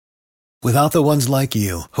Without the ones like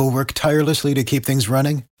you, who work tirelessly to keep things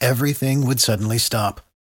running, everything would suddenly stop.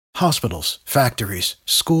 Hospitals, factories,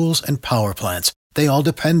 schools, and power plants, they all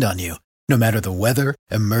depend on you. No matter the weather,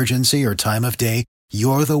 emergency, or time of day,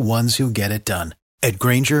 you're the ones who get it done. At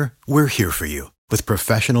Grainger, we're here for you with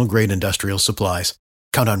professional-grade industrial supplies.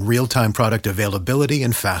 Count on real-time product availability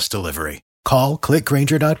and fast delivery. Call,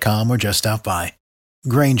 clickgrainger.com, or just stop by.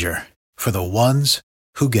 Grainger, for the ones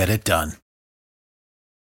who get it done.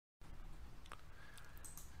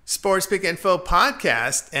 Sports Pick Info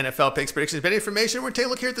Podcast, NFL picks, predictions, betting information. We're taking a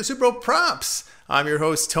look here at the Super Bowl props. I'm your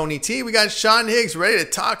host, Tony T. We got Sean Higgs ready to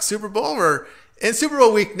talk Super Bowl. We're in Super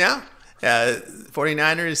Bowl week now.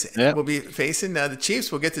 49ers will be facing the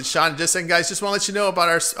Chiefs. We'll get to Sean in just a second, guys. Just want to let you know about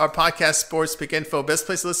our podcast, Sports Pick Info. Best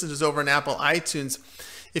place to listen to is over on Apple iTunes.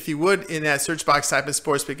 If you would, in that search box, type in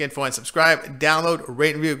Sports Pick Info and subscribe, download,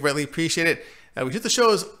 rate, and review. Greatly appreciate it. We do the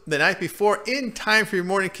shows the night before in time for your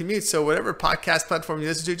morning commute. So whatever podcast platform you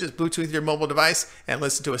listen to, just Bluetooth your mobile device and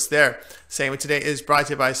listen to us there. Segment today is brought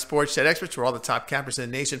to you by Sports Chat Experts, where all the top cappers in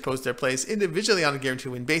the nation post their plays individually on a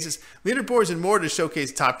guaranteed win basis. Leaderboards and more to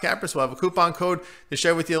showcase top cappers. We'll have a coupon code to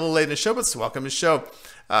share with you a little later in the show, but welcome to the show.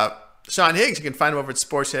 Sean Higgs, you can find him over at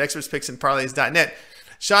Sports Chat Experts, picksandparlays.net.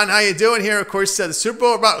 Sean, how you doing here? Of course, the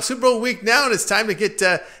Super Bowl week now, and it's time to get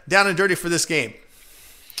down and dirty for this game.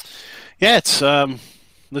 Yeah, it's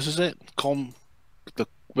this is it.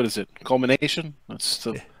 What is it? Culmination.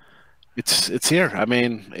 It's here. I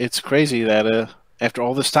mean, it's crazy that after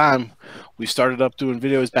all this time, we started up doing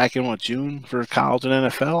videos back in June for college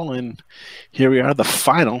and NFL, and here we are, the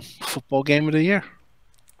final football game of the year.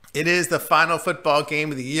 It is the final football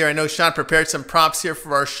game of the year. I know Sean prepared some props here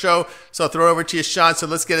for our show, so I'll throw it over to you, Sean. So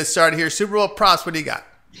let's get it started here. Super Bowl props. What do you got?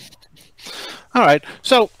 All right.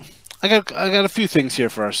 So I got a few things here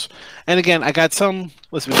for us. And again, I got some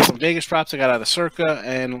Vegas props I got out of Circa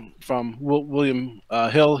and from William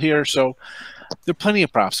Hill here. So there are plenty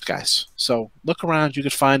of props, guys. So look around. You can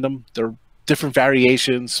find them. They're different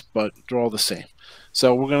variations, but they're all the same.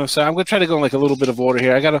 So I'm going to try to go in like a little bit of order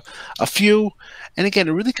here. I got a few. And again,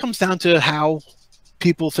 it really comes down to how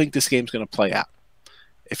people think this game's going to play out.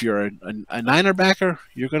 If you're a Niner backer,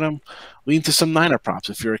 you're going to lean to some Niner props.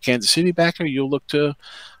 If you're a Kansas City backer, you'll look to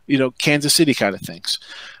Kansas City kind of things.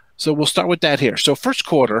 So we'll start with that here. So first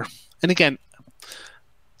quarter, and again,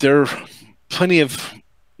 there are plenty of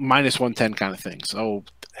minus 110 kind of things. Oh,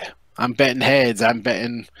 I'm betting heads. I'm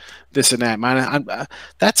betting this and that.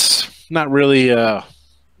 That's not really,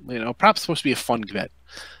 props supposed to be a fun bet.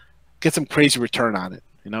 Get some crazy return on it.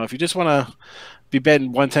 If you just want to be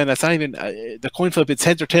betting 110, that's not even the coin flip. It's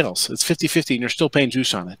heads or tails. It's 50-50, and you're still paying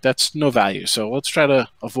juice on it. That's no value. So let's try to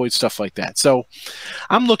avoid stuff like that. So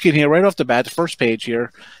I'm looking here right off the bat, the first page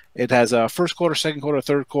here. It has a first quarter, second quarter,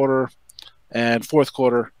 third quarter, and fourth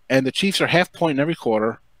quarter. And the Chiefs are half point in every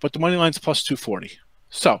quarter, but the money line's plus 240.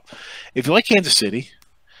 So if you like Kansas City,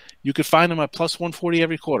 you could find them at plus 140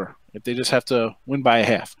 every quarter if they just have to win by a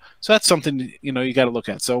half. So that's something you got to look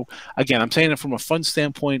at. So again, I'm saying it from a fun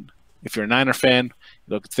standpoint. If you're a Niner fan,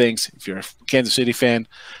 you look at things. If you're a Kansas City fan,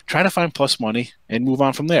 try to find plus money and move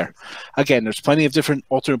on from there. Again, there's plenty of different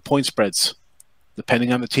alternate point spreads.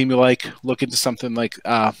 Depending on the team you like, look into something like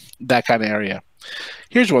that kind of area.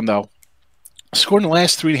 Here's one, though. Scored in the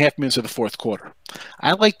last 3.5 minutes of the fourth quarter.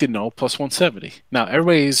 I like to know plus 170. Now,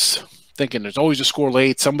 everybody's thinking there's always a score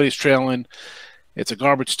late. Somebody's trailing. It's a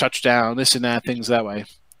garbage touchdown, this and that, things that way.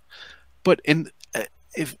 But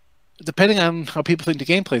if depending on how people think the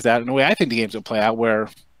game plays out and the way I think the game's going to play out, where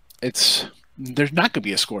there's not going to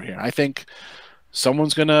be a score here. I think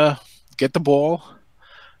someone's going to get the ball.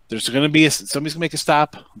 There's going to be somebody's going to make a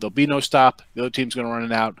stop. There'll be no stop. The other team's going to run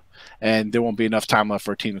it out, and there won't be enough time left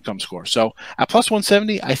for a team to come score. So at plus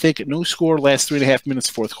 170, I think no score last 3.5 minutes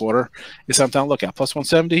fourth quarter is something I'll look at. Plus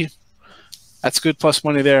 170, that's good plus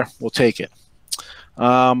money there. We'll take it.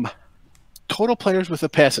 Total players with a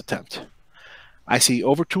pass attempt. I see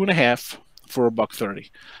over 2.5 for $130.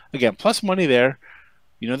 Again, plus money there.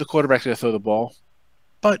 The quarterback's going to throw the ball.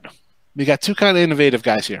 But we got two kind of innovative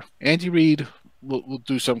guys here. Andy Reid will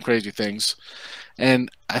do some crazy things. And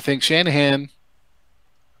I think Shanahan,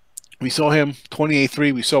 we saw him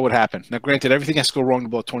 28-3. We saw what happened. Now, granted, everything has to go wrong to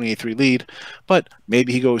blow a 28-3 lead. But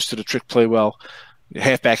maybe he goes to the trick play well.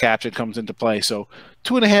 Halfback option comes into play. So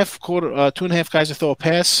 2.5 guys to throw a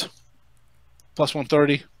pass. Plus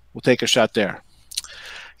 130. We'll take a shot there.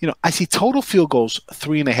 I see total field goals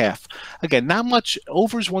 3.5. Again, not much.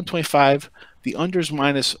 Overs 125. The unders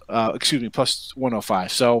plus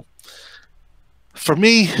 105. So for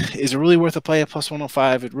me, is it really worth a play at plus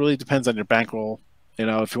 105? It really depends on your bankroll.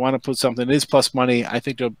 If you want to put something that is plus money, I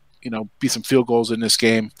think there'll be some field goals in this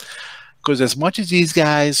game. Because as much as these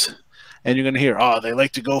guys, and you're going to hear, oh, they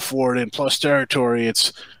like to go for it in plus territory.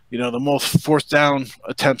 It's, the most fourth down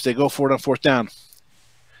attempts, they go for it on fourth down.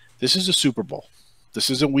 This is a Super Bowl. This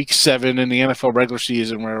isn't week 7 in the NFL regular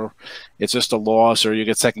season where it's just a loss or you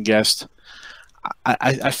get second guessed.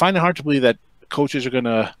 I find it hard to believe that coaches are going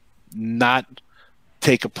to not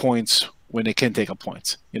take a points when they can take a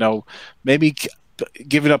points. Maybe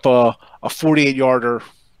giving up a 48-yarder,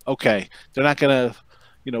 okay. They're not going to,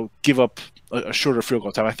 give up a shorter field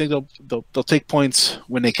goal time. I think they'll take points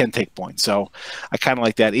when they can take points. So I kind of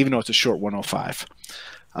like that, even though it's a short 105.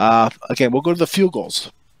 Again, we'll go to the field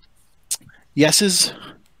goals. Yeses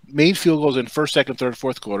made field goals in first, second, third,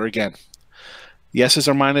 fourth quarter. Again, yeses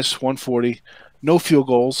are minus 140. No field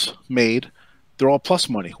goals made. They're all plus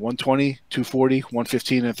money. 120, 240,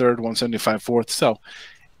 115 in third, 175 fourth. So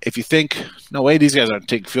if you think, no way, these guys aren't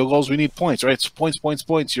taking field goals, we need points, right? It's points, points,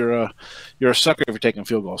 points. You're a sucker if you're taking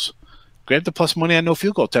field goals. Grab the plus money on no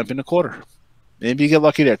field goal attempt in the quarter. Maybe you get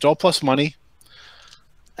lucky there. It's all plus money.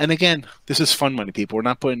 And again, this is fun money, people. We're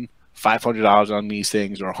not putting $500 on these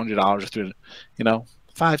things or $100 through,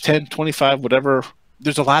 5, 10, 25, whatever.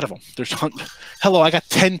 There's a lot of them. Hello, I got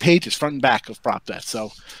 10 pages front and back of prop bets.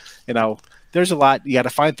 So, there's a lot. You got to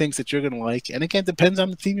find things that you're going to like. And again, it depends on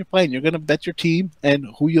the team you're playing. You're going to bet your team and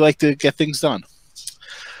who you like to get things done.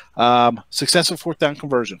 Successful fourth down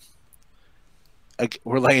conversion.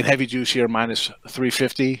 We're laying heavy juice here, minus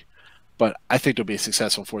 350, but I think there'll be a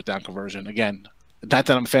successful fourth down conversion. Again, not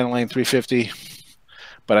that I'm a fan of laying 350,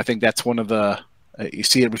 but I think that's one of the you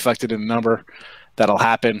see it reflected in the number. That'll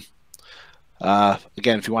happen.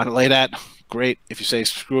 Again, if you want to lay that, great. If you say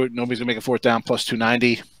screw it, nobody's gonna make a fourth down plus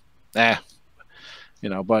 290,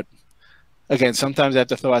 but again, sometimes I have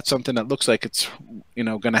to throw out something that looks like it's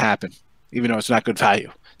gonna happen, even though it's not good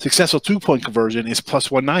value. Successful 2-point conversion is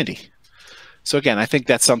plus 190. So again, I think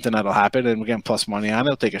that's something that'll happen, and again, plus money on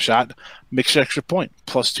it. I'll take a shot. Mixed extra point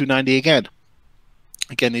plus 290 again.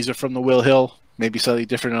 Again, these are from the Will Hill. Maybe slightly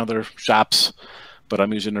different in other shops, but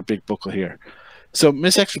I'm using their big booklet here. So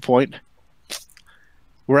miss extra point.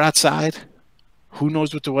 We're outside. Who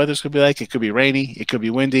knows what the weather's going to be like? It could be rainy. It could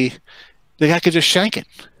be windy. The guy could just shank it.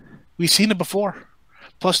 We've seen it before.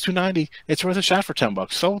 Plus 290. It's worth a shot for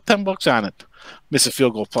 $10. Throw $10 on it. Miss a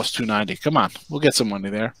field goal plus 290. Come on. We'll get some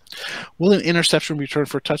money there. Will an interception return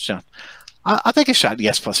for a touchdown? I'll take a shot.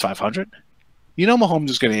 Yes, plus 500. Mahomes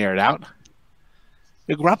is going to air it out.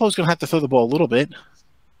 Garoppolo's going to have to throw the ball a little bit.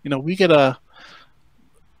 We get a,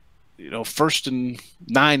 first and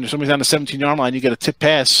 9, or somebody's on the 17-yard line, you get a tip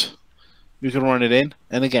pass, you can run it in.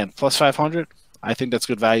 And again, plus 500, I think that's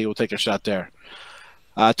good value. We'll take a shot there.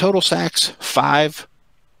 Total sacks, 5.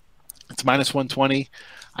 It's minus 120.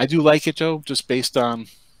 I do like it, Joe, just based on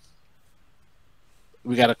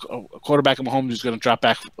we got a quarterback at Mahomes who's going to drop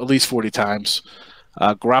back at least 40 times.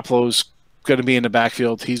 Garoppolo's going to be in the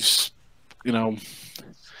backfield. He's,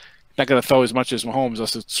 not going to throw as much as Mahomes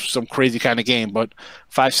unless it's some crazy kind of game, but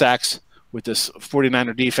 5 sacks with this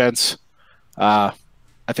 49er defense. I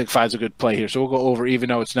think 5's a good play here. So we'll go over, even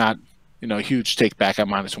though it's not, a huge take back at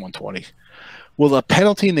minus 120. Will a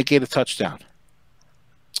penalty negate a touchdown?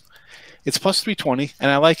 It's plus 320, and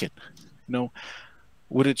I like it.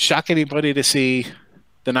 Would it shock anybody to see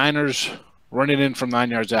the Niners run it in from 9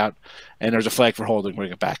 yards out and there's a flag for holding,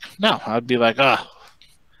 bring it back? No, I'd be like,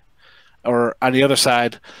 Or on the other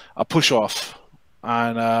side, a push-off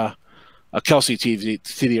on a Kelsey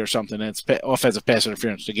TD or something, and it's offensive pass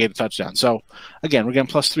interference to gain a touchdown. So, again, we're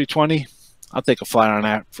getting plus 320. I'll take a flyer on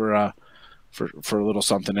that for a little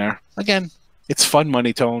something there. Again, it's fun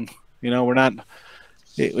money, Tone. We're not –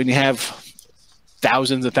 when you have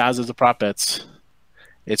thousands and thousands of prop bets,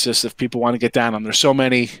 it's just if people want to get down on them. There's so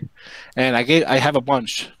many, and I have a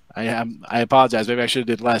bunch. I apologize. Maybe I should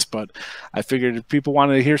have did less, but I figured if people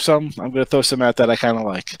wanted to hear some, I'm going to throw some out that I kind of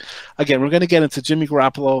like. Again, we're going to get into Jimmy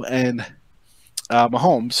Garoppolo and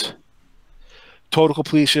Mahomes. Total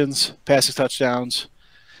completions, passing touchdowns.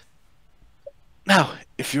 Now,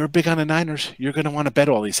 if you're big on the Niners, you're going to want to bet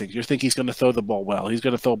all these things. You think he's going to throw the ball well. He's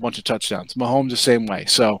going to throw a bunch of touchdowns. Mahomes the same way.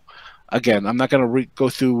 So, again, I'm not going to go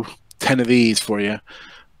through 10 of these for you,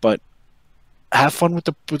 but have fun with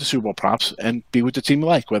the Super Bowl props and be with the team you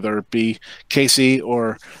like, whether it be KC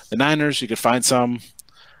or the Niners. You could find some.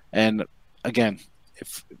 And again,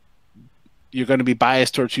 if you're going to be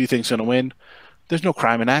biased towards who you think's going to win, there's no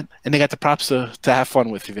crime in that. And they got the props to have fun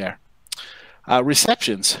with you there.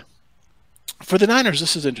 Receptions. For the Niners,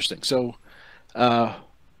 this is interesting. So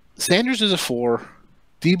Sanders is a 4.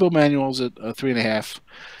 Debo Manuel's at 3.5.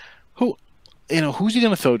 Who's he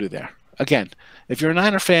going to throw to there? Again, if you're a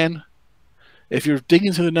Niner fan, if you're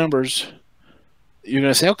digging through the numbers, you're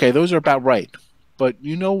going to say, okay, those are about right. But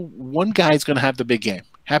one guy's going to have the big game.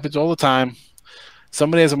 Happens all the time.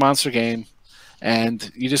 Somebody has a monster game,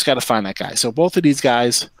 and you just got to find that guy. So both of these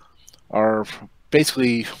guys are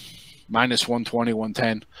basically minus 120,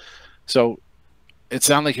 110. So it's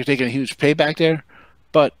not like you're taking a huge payback there.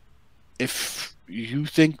 But if you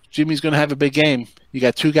think Jimmy's going to have a big game, you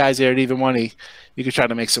got two guys there at even money, you could try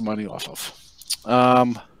to make some money off of.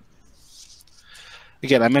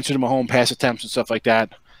 Again, I mentioned Mahomes pass attempts and stuff like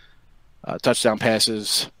that, touchdown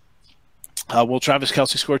passes. Will Travis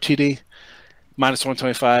Kelce score TD? Minus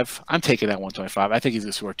 125. I'm taking that 125. I think he's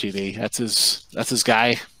going to score TD. That's his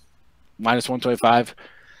guy. Minus 125.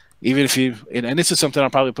 Even if you and this is something I'll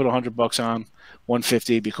probably put $100 on,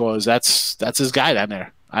 150 because that's his guy down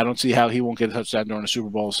there. I don't see how he won't get a touchdown during the Super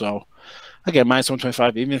Bowl. So again, minus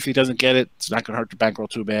 125. Even if he doesn't get it, it's not going to hurt the bankroll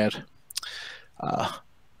too bad.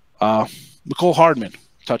 McCole Hardman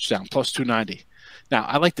touchdown plus 290. Now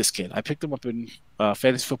I like this kid. I picked him up in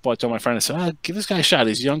fantasy football. I told my friend, I said, give this guy a shot.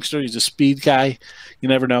 He's a youngster. He's a speed guy. You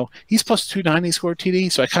never know. He's plus 290 scored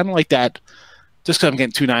TD. So I kind of like that just because I'm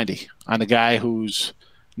getting 290 on a guy who's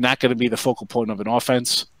not going to be the focal point of an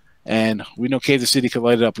offense. And we know Kansas City can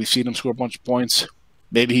light it up. We've seen him score a bunch of points.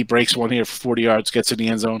 Maybe he breaks one here for 40 yards, gets in the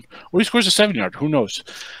end zone, or he scores a 7-yard. Who knows?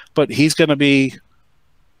 But he's going to be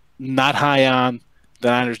not high on the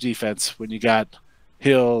Niners defense when you got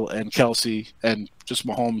Hill and Kelce and just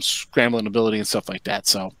Mahomes scrambling ability and stuff like that.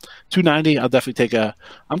 So 290, I'll definitely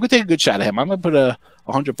I'm going to take a good shot at him. I'm going to put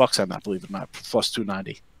 $100 on that, believe it or not, plus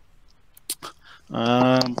 290.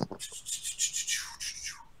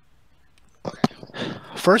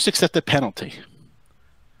 First accepted penalty.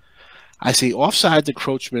 I see offsides,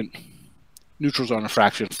 encroachment, neutral zone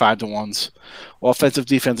infraction, 5-1s. Offensive,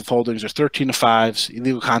 defensive holdings are 13-5s.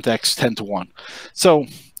 Illegal contacts, 10-1. So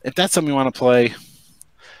if that's something you want to play,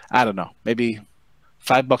 I don't know, maybe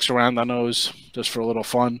 $5 around on those just for a little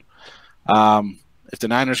fun. If the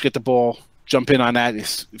Niners get the ball, jump in on that.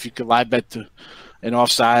 If you could live bet to an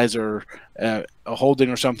offsides or a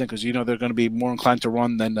holding or something, because they're going to be more inclined to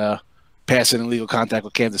run than pass an illegal contact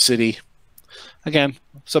with Kansas City. Again,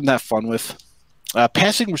 something to have fun with.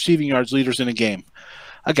 Passing, receiving yards, leaders in a game.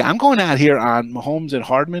 Again, I'm going out here on Mahomes and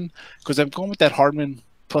Hardman because I'm going with that Hardman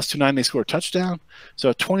plus 290. They score a touchdown.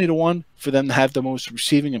 So 20-1 for them to have the most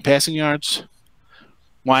receiving and passing yards.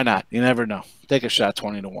 Why not? You never know. Take a shot,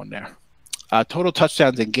 20-1 there. Total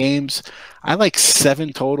touchdowns in games. I like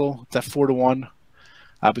 7 total. It's at 4-1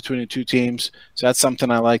 between the two teams. So that's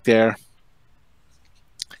something I like there.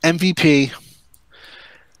 MVP.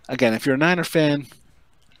 Again, if you're a Niner fan,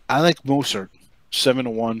 I like Mostert,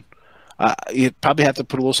 7-1. You probably have to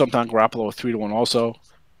put a little something on Garoppolo, 3-1 also.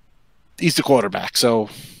 He's the quarterback, so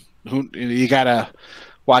you got to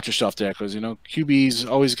watch yourself there because, QBs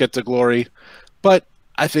always get the glory. But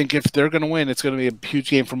I think if they're going to win, it's going to be a huge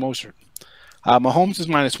game for Mostert. Mahomes is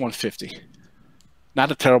minus 150.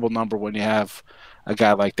 Not a terrible number when you have a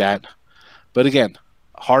guy like that. But again,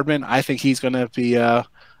 Hardman, I think he's going to be a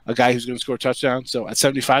guy who's going to score a touchdown. So at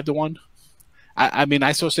 75-1,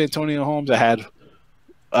 I saw Santonio Holmes. I had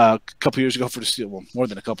a couple years ago for the Steelers, well, more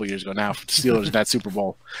than a couple years ago now for the Steelers in that Super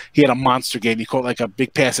Bowl. He had a monster game. He caught like a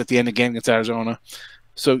big pass at the end of the game against Arizona.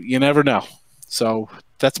 So you never know. So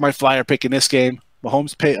that's my flyer pick in this game.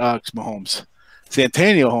 Santonio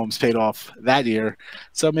Holmes paid off that year.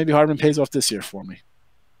 So maybe Hardman pays off this year for me.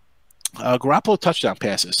 Garoppolo touchdown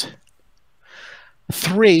passes.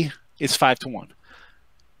 3 is 5-1.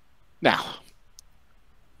 Now,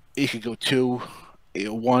 you could go 2,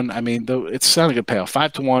 1. It's not a good payoff.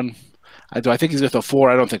 5-1. I think he's going to throw 4.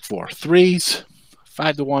 I don't think 4. 3s,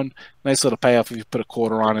 5-1. Nice little payoff if you put a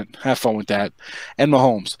quarter on it. Have fun with that. And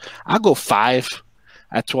Mahomes. I'll go 5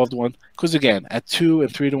 at 12-1. Because, again, at 2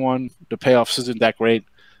 and 3-1, the payoffs isn't that great.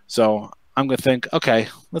 So I'm going to think, okay,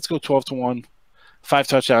 let's go 12-1. 5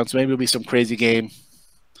 touchdowns. Maybe it'll be some crazy game.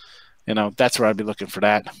 That's where I'd be looking for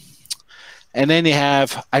that. And then you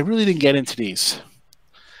have, I really didn't get into these.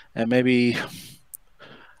 And maybe,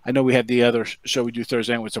 I know we had the other show we do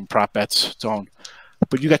Thursday with some prop bets,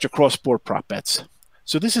 but you got your cross-board prop bets.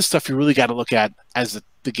 So this is stuff you really got to look at as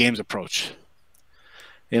the games approach.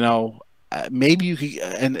 Maybe you could,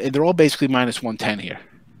 and they're all basically minus 110 here.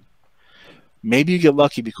 Maybe you get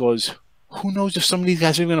lucky because who knows if some of these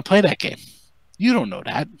guys are going to play that game. You don't know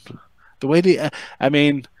that. The way the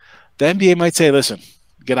NBA might say, listen,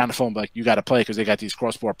 get on the phone, but you got to play because they got these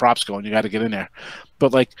cross-board props going. You got to get in there.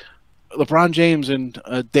 But like LeBron James and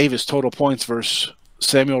Davis total points versus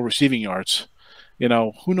Samuel receiving yards,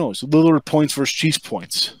 who knows? Lillard points versus Chiefs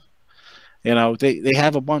points. They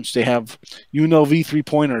have a bunch. They have UNLV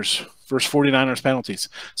 3-pointers versus 49ers penalties.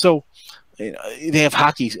 So, They have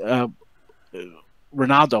hockey,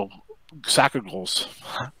 Ronaldo soccer goals,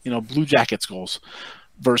 Blue Jackets goals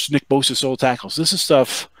versus Nick Bosa solo tackles. This is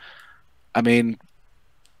stuff. I mean,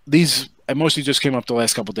 I mostly just came up the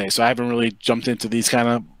last couple of days, so I haven't really jumped into these kind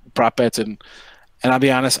of prop bets. And I'll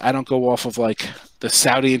be honest, I don't go off of like the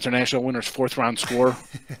Saudi international winner's 4th round score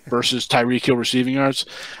versus Tyreek Hill receiving yards.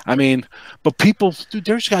 I mean, but people, dude,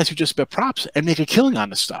 there's guys who just bet props and make a killing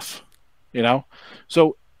on this stuff,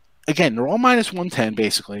 So again, they're all minus 110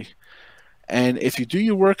 basically. And if you do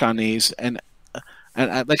your work on these, and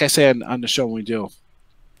like I say on the show when we do,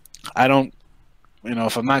 I don't,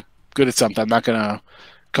 if I'm not good at something, I'm not gonna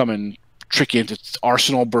come and trick you into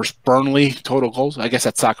Arsenal versus Burnley total goals. I guess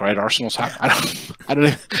that's soccer, right? Arsenal's soccer. I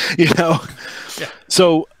don't, Yeah.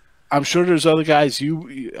 So I'm sure there's other guys. I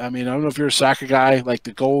don't know if you're a soccer guy, like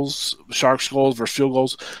the goals, Sharks goals versus field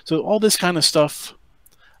goals. So all this kind of stuff.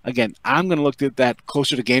 Again, I'm going to look at that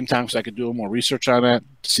closer to game time so I can do more research on that,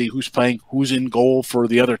 see who's playing, who's in goal for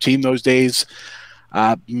the other team those days.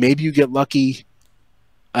 Maybe you get lucky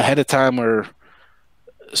ahead of time where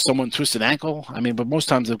someone twists an ankle. But most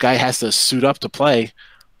times the guy has to suit up to play.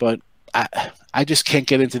 But I just can't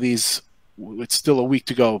get into these. It's still a week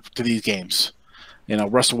to go to these games.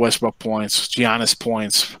 Russell Westbrook points, Giannis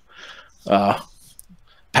points,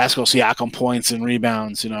 Pascal Siakam points and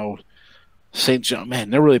rebounds, St. John, man,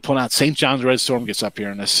 they're really pulling out. St. John's Red Storm gets up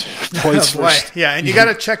here in this points first. Yeah, and you got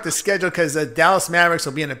to check the schedule because the Dallas Mavericks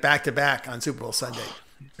will be in a back-to-back on Super Bowl Sunday.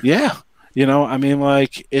 Yeah,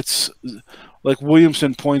 it's like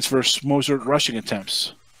Williamson points versus Mozart rushing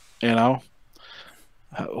attempts. He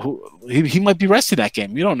might be rested that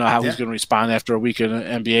game. You don't know how he's going to respond after a week in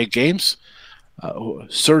NBA games.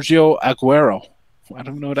 Sergio Aguero, I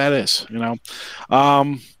don't know what that is.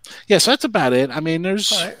 So that's about it.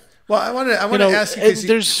 There's. All right. Well, I want to ask you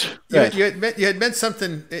because you had meant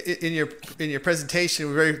something in your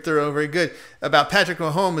presentation, very thorough, very good, about Patrick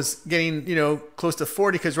Mahomes getting close to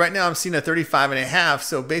 40. Because right now I'm seeing a 35.5.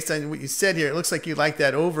 So based on what you said here, it looks like you like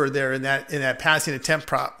that over there in that passing attempt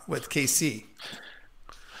prop with KC.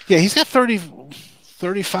 Yeah, he's got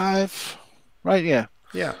 35, right? Yeah.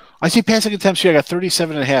 Yeah. I see passing attempts here. I got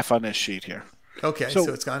 37.5 on this sheet here. Okay,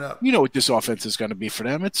 so it's gone up. You know what this offense is going to be for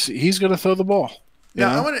them? He's going to throw the ball.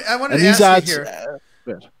 Now, I want to ask you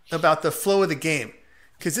here about the flow of the game,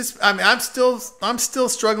 because I'm still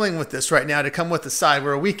struggling with this right now to come with the side.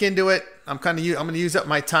 We're a week into it. I'm going to use up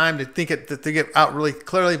my time to think it out really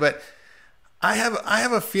clearly, but I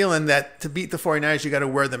have a feeling that to beat the 49ers, you got to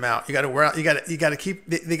wear them out. You got to wear out. You got to keep.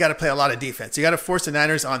 They got to play a lot of defense. You got to force the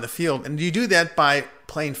Niners on the field, and you do that by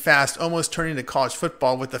playing fast, almost turning to college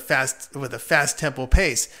football with a fast tempo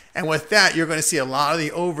pace. And with that, you're going to see a lot of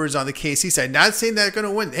the overs on the KC side. Not saying they're going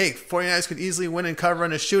to win. Hey, 49ers could easily win and cover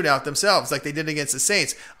in a shootout themselves, like they did against the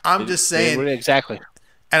Saints. I'm just saying exactly.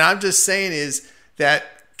 And I'm just saying is that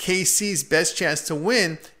KC's best chance to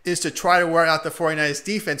win is to try to wear out the 49ers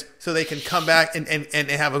defense so they can come back and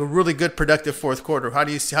have a really good productive fourth quarter. How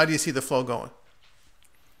do you see the flow going?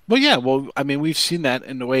 Well, yeah. We've seen that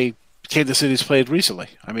in the way Kansas City's played recently.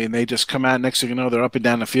 They just come out, next thing you know, they're up and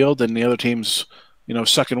down the field and the other team's,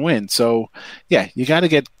 suck and win. So, yeah, you got to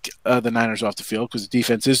get the Niners off the field because the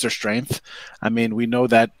defense is their strength. We know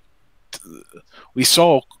that we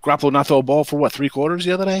saw Garoppolo not throw a ball for 3 quarters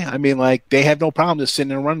the other day. They have no problem just sitting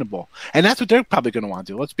there and running the ball. And that's what they're probably going to want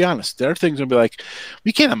to do. Let's be honest. Their thing's going to be like,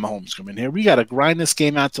 we can't have Mahomes come in here. We got to grind this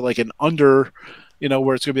game out to like an under,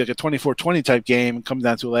 where it's going to be like a 24-20 type game and come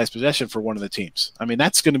down to a last possession for one of the teams.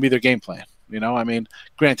 that's going to be their game plan.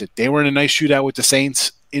 Granted, they were in a nice shootout with the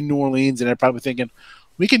Saints in New Orleans, and they're probably thinking,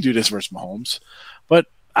 we can do this versus Mahomes. But,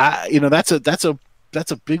 that's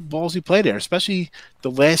a big ballsy play there, especially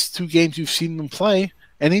the last 2 games you've seen them play.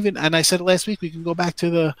 And I said it last week, we can go back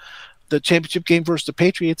to the championship game versus the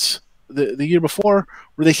Patriots the year before,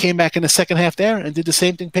 where they came back in the second half there and did the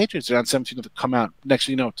same thing. Patriots are on 17 to come out next,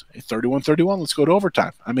 31-31, let's go to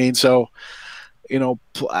overtime. That's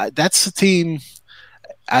the team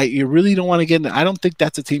you really don't want to get in. I don't think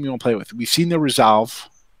that's a team you want to play with. We've seen their resolve.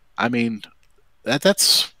 I look at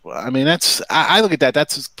that.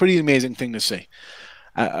 That's a pretty amazing thing to see.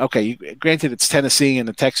 Granted, it's Tennessee and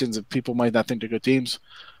the Texans, and people might not think they're good teams,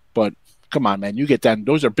 but come on, man, you get down.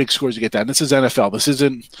 Those are big scores you get down. This is NFL. This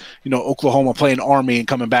isn't, Oklahoma playing Army and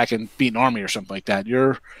coming back and beating Army or something like that.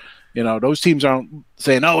 Those teams aren't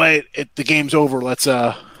saying, oh, wait, the game's over. Let's,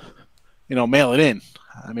 mail it in.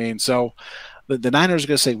 So the Niners are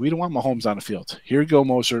going to say, we don't want Mahomes on the field. Here you go,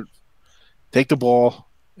 Mozart. Take the ball,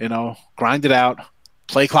 grind it out,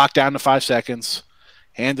 play clock down to 5 seconds,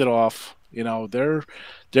 hand it off. They're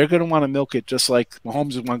going to want to milk it just like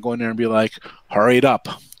Mahomes is going to go in there and be like, hurry it up.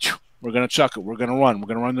 We're going to chuck it. We're going to run. We're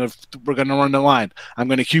going to run the line. I'm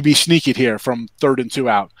going to QB sneak it here from 3rd and 2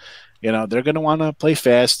 out. They're going to want to play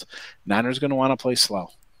fast. Niners going to want to play slow.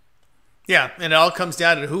 Yeah, and it all comes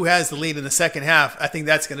down to who has the lead in the second half. I think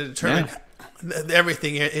that's going to determine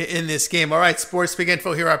everything in this game. All right, Sports Big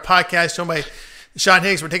Info here, our podcast shown by Sean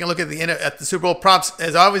Higgs. We're taking a look at the Super Bowl props.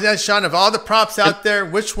 As I always ask Sean, of all the props out there,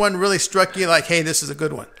 which one really struck you like, hey, this is a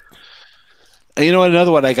good one? And you know what?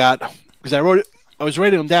 Another one I got, because I was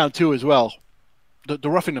writing them down too as well. The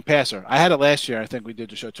roughing the passer. I had it last year. I think we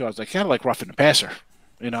did the show too. I was like, kind of like roughing the passer.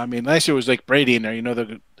 Last year was like Brady in there.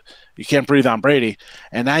 You can't breathe on Brady,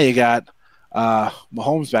 and now you got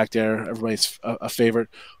Mahomes back there. Everybody's a favorite.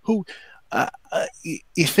 Who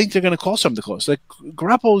you think they're going to call something close? Like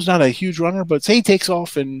Garoppolo's not a huge runner, but say he takes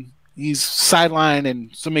off and he's sideline,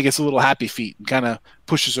 and somebody gets a little happy feet and kind of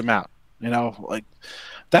pushes him out. Like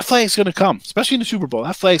that flag's going to come, especially in the Super Bowl.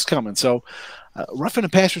 That flag's coming. So. Roughing the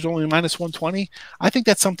passer is only minus 120. I think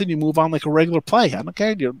that's something you move on like a regular play. I don't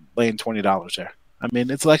care if you're laying $20 there. I mean,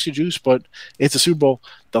 it's extra juice, but it's a Super Bowl.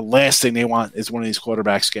 The last thing they want is one of these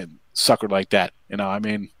quarterbacks getting suckered like that.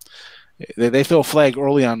 They throw a flag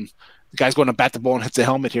early on. The guy's going to bat the ball and hits the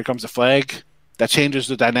helmet. Here comes the flag. That changes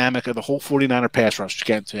the dynamic of the whole 49er pass rush to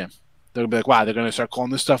get to him. They're going to be like, wow, they're going to start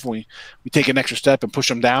calling this stuff when we take an extra step and push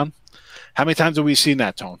them down. How many times have we seen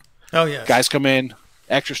that, Tone? Oh, yeah. Guys come in,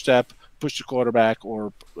 extra step, push the quarterback,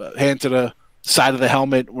 or hand to the side of the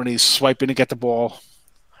helmet when he's swiping to get the ball.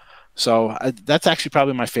 So that's actually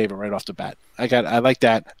probably my favorite right off the bat. I like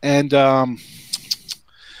that. And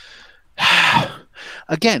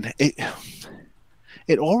again,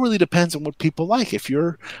 it all really depends on what people like. If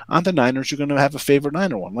you're on the Niners, you're going to have a favorite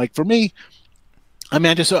Niner one. Like for me, I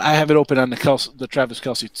have it open on the Travis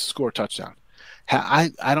Kelce score touchdown.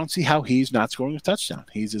 I don't see how he's not scoring a touchdown.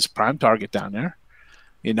 He's his prime target down there.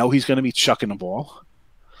 He's going to be chucking the ball.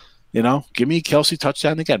 Give me Kelce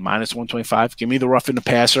touchdown again, minus 125. Give me the roughing the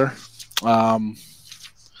passer.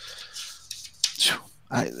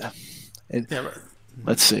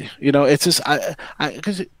 Let's see. It's just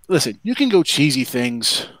because listen, you can go cheesy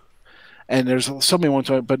things, and there's so many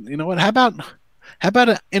 120. But you know what? How about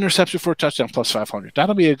an interception for a touchdown plus 500?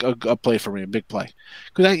 That'll be a play for me, a big play.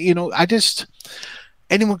 Because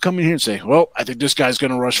anyone come in here and say, well, I think this guy's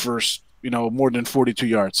going to rush first. More than 42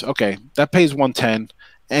 yards. Okay, that pays 110.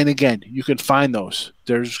 And again, you can find those.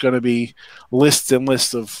 There's going to be lists and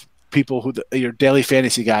lists of people your daily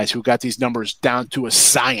fantasy guys who got these numbers down to a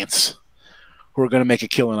science, who are going to make a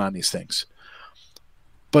killing on these things.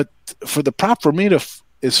 But for the prop for me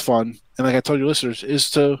is fun, and like I told your listeners,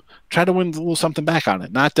 is to try to win a little something back on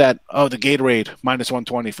it. Not that, the Gatorade minus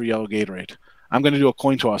 120 for yellow Gatorade. I'm going to do a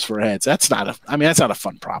coin toss for heads. That's not a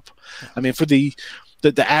fun prop. For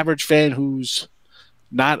the average fan who's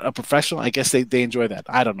not a professional, I guess they enjoy that.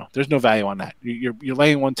 I don't know. There's no value on that. You're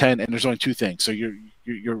laying 110, and there's only two things. So you're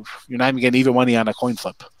not even getting even money on a coin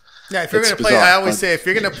flip. Yeah, if you're going to play, I always say if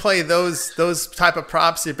you're going to play those type of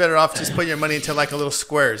props, you're better off just putting your money into like a little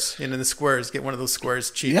squares. The squares, get one of those squares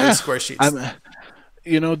cheap. Yeah, square sheets.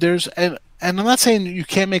 There's and I'm not saying you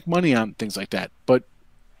can't make money on things like that, but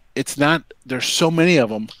it's not. There's so many of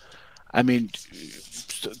them.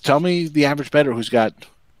 Tell me the average bettor who's got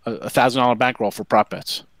a $1,000 bankroll for prop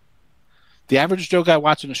bets. The average Joe guy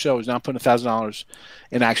watching the show is not putting $1,000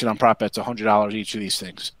 in action on prop bets, $100 each of these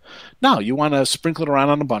things. No, you want to sprinkle it around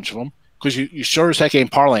on a bunch of them because you sure as heck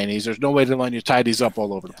ain't parlaying these. There's no way to let you tie these up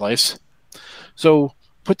all over the place. So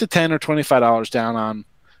put the $10 or $25 down on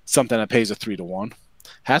something that pays a 3-to-1.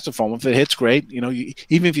 Have some fun. If it hits, great.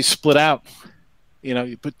 Even if you split out,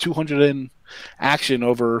 you put 200 in action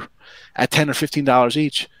over at $10 or $15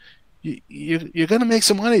 each. You're going to make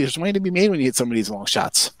some money. There's money to be made when you hit some of these long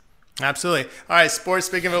shots. Absolutely. All right, Sports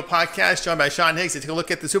Big Info podcast, joined by Sean Higgs. Let's take a look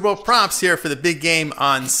at the Super Bowl props here for the big game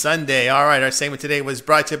on Sunday. All right, our segment today was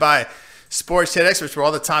brought to you by Sports Chat Experts, where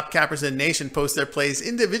all the top cappers in the nation post their plays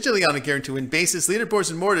individually on a guarantee win basis. Leaderboards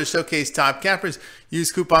and more to showcase top cappers.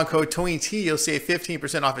 Use coupon code TONYT. You'll save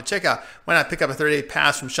 15% off at checkout. Why not pick up a 30-day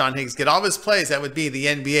pass from Sean Higgs? Get all of his plays. That would be the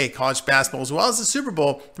NBA, college basketball, as well as the Super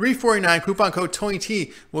Bowl. $349. Coupon code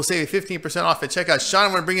TONYT will save you 15% off at checkout. Sean, I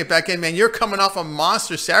want to bring it back in, man. You're coming off a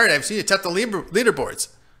monster Saturday. I've seen you tap the leaderboards.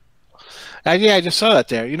 Yeah, I just saw that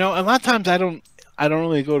there. A lot of times I don't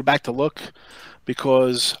really go back to look.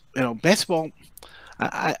 Because basketball,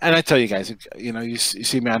 I tell you guys, you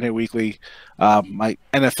see me out here weekly. My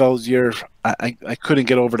NFL's year, I couldn't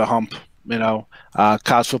get over the hump.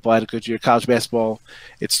 College football had a good year. College basketball,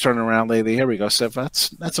 it's turning around lately. Here we go, Steph.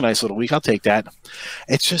 That's a nice little week. I'll take that.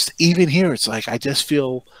 It's just even here. It's like I just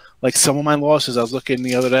feel like some of my losses. I was looking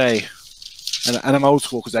the other day. and I'm old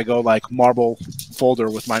school because I go like marble folder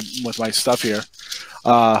with my stuff here.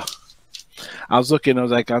 I was looking. I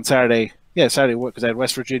was like on Saturday. Yeah, Saturday because I had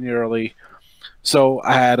West Virginia early. So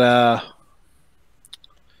I had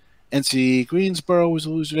NC Greensboro was a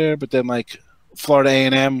loser there, but then like Florida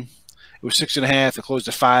A&M, it was 6.5. It closed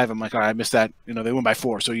at 5. I'm like, all right, I missed that. They win by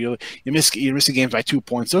 4. So you're missing games by 2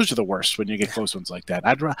 points. Those are the worst when you get close ones like that.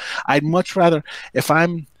 I'd much rather, if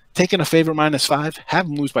I'm taking a favorite -5, have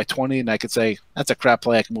them lose by 20, and I could say that's a crap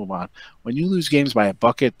play. I can move on. When you lose games by a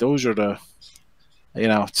bucket, those are the,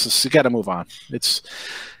 it's just, you got to move on. It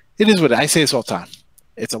is what I say this all the time.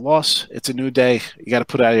 It's a loss. It's a new day. You got to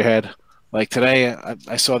put it out of your head. Like today,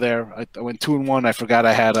 I saw there, I went 2-1. I forgot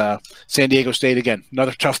I had San Diego State again.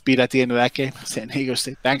 Another tough beat at the end of that game. San Diego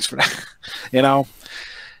State, thanks for that.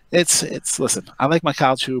 Listen, I like my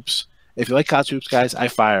college hoops. If you like college hoops, guys,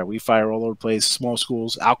 we fire all over the place. Small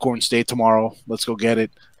schools, Alcorn State tomorrow. Let's go get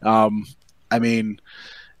it. March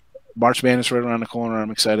Madness right around the corner.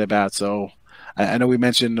 I'm excited about. So I know we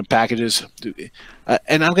mentioned the packages.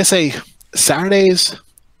 And I'm going to say Saturdays,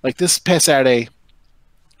 like this past Saturday,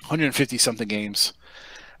 150-something games.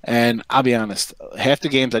 And I'll be honest, half the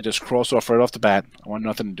games I just cross off right off the bat. I want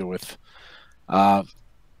nothing to do with.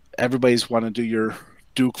 Everybody's want to do your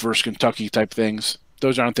Duke versus Kentucky type things.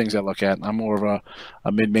 Those aren't things I look at. I'm more of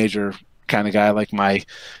a mid-major kind of guy, like my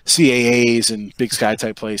CAAs and Big Sky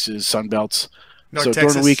type places, Sun Belts. North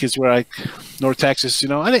During the week is where North Texas,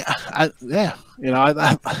 Louisiana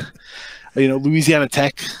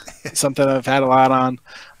Tech, something I've had a lot on,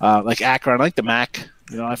 like Akron. I like the MAC.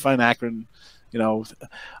 I find Akron,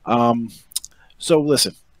 So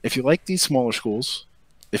listen, if you like these smaller schools,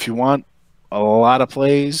 if you want a lot of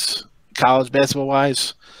plays, college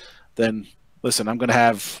basketball-wise, then listen, I'm going to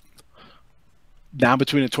have down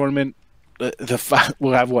between the tournament,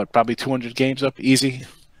 we'll have probably 200 games up, easy,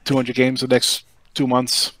 200 games the next 2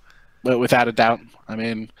 months, without a doubt.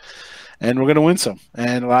 And we're going to win some.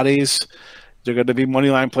 And a lot of these, they're going to be money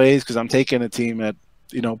line plays because I'm taking a team at,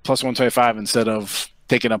 plus 125 instead of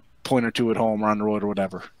taking a point or two at home or on the road or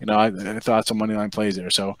whatever. I thought some money line plays there.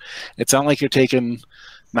 So it's not like you're taking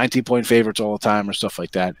 19-point favorites all the time or stuff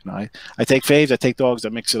like that. I take faves, I take dogs, I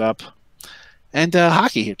mix it up. And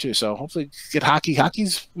hockey here too. So hopefully get hockey.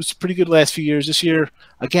 Hockey's was pretty good last few years. This year,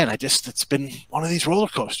 again, it's been one of these roller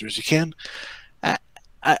coasters. You can't.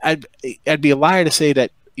 I'd be a liar to say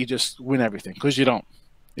that you just win everything because you don't.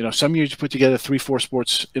 Some years you put together 3-4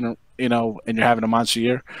 sports and you're having a monster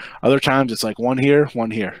year. Other times it's like one here,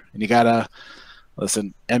 and you gotta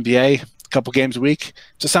listen. NBA, a couple games a week,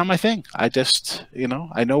 just not my thing. I just,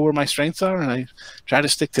 I know where my strengths are and I try to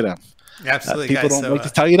stick to them. Absolutely, people guys. don't like to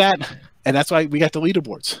tell you that, and that's why we got the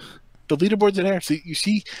leaderboards. The leaderboards are there, so you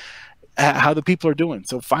see how the people are doing.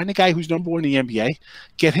 So find a guy who's number 1 in the NBA,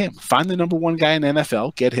 get him. Find the number 1 guy in the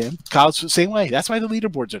NFL, get him. College, the same way. That's why the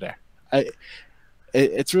leaderboards are there.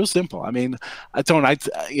 It's real simple. a lot of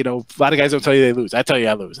guys don't tell you they lose. I tell you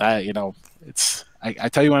I lose. I tell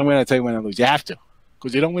you when I win, I tell you when I lose. You have to,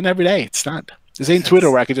 because you don't win every day. It's not. This ain't Twitter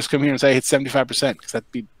where I could just come here and say it's 75%, because that'd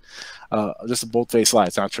be just a bold-faced lie.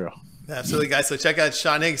 It's not true. Absolutely, guys. So check out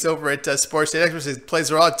Sean Higgs over at Sports State Experts. His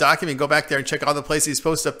plays are all documented. Go back there and check all the plays he's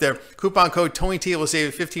posted up there. Coupon code TonyT will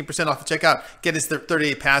save you 15% off the checkout. Get his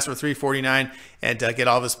 30-day pass for $349 and get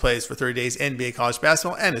all of his plays for 30 days, NBA college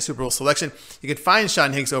basketball, and a Super Bowl selection. You can find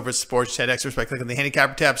Sean Higgs over at Sports State Experts by clicking the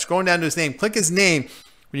handicapper tab, scrolling down to his name, click his name.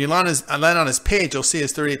 When you land on his page, you'll see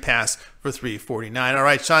his 30-day pass for $349. All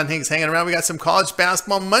right, Sean Higgs hanging around. We got some college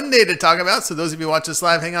basketball Monday to talk about. So those of you watch us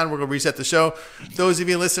live, hang on. We're going to reset the show. Those of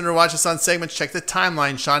you listen or watch us on segments, check the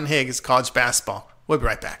timeline. Sean Higgs, college basketball. We'll be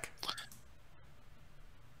right back.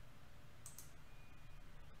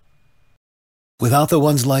 Without the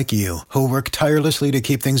ones like you, who work tirelessly to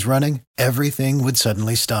keep things running, everything would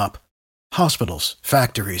suddenly stop. Hospitals,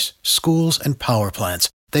 factories, schools, and power plants,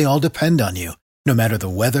 they all depend on you. No matter the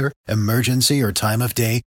weather, emergency, or time of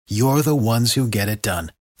day, you're the ones who get it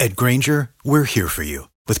done. At Grainger, we're here for you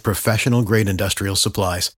with professional-grade industrial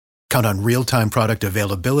supplies. Count on real-time product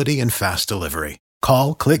availability and fast delivery.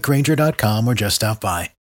 Call, click Grainger.com, or just stop by.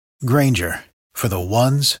 Grainger, for the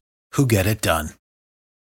ones who get it done.